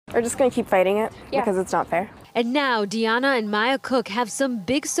We're just going to keep fighting it because it's not fair. And now Deanna and Maya Cook have some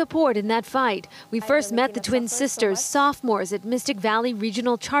big support in that fight. We first met the twin sisters, sophomores at Mystic Valley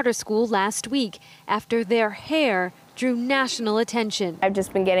Regional Charter School last week after their hair drew national attention. I've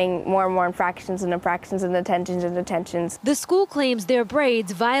just been getting more and more infractions and infractions and detentions and detentions. The school claims their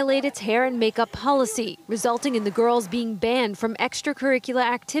braids violate its hair and makeup policy, resulting in the girls being banned from extracurricular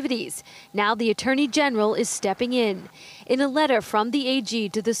activities. Now the Attorney General is stepping in. In a letter from the AG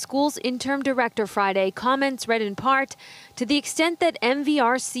to the school's interim director Friday, comments read in part, to the extent that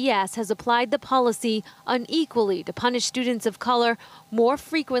MVRCS has applied the policy unequally to punish students of color more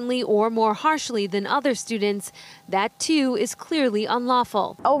frequently or more harshly than other students, that too is clearly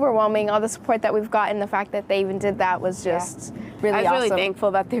unlawful. Overwhelming, all the support that we've gotten, the fact that they even did that was just really awesome. I was really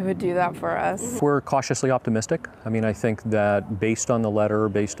thankful that they would do that for us. We're cautiously optimistic. I mean, I think that based on the letter,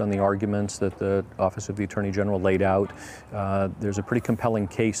 based on the arguments that the Office of the Attorney General laid out, there's a pretty compelling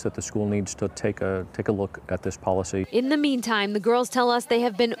case that the school needs to take a look at this policy. In the meantime, the girls tell us they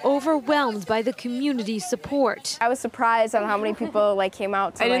have been overwhelmed by the community support. I was surprised on how many people came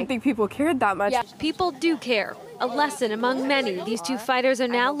out to I didn't think people cared that much. Yeah, people do care. A lesson among many these two fighters are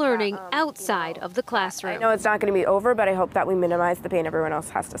now learning outside of the classroom. I know it's not going to be over, but I hope that we minimize the pain everyone else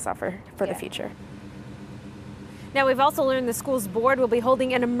has to suffer for the future. Now, we've also learned the school's board will be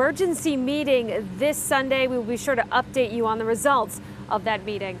holding an emergency meeting this Sunday. We will be sure to update you on the results of that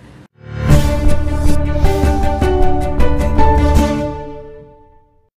meeting.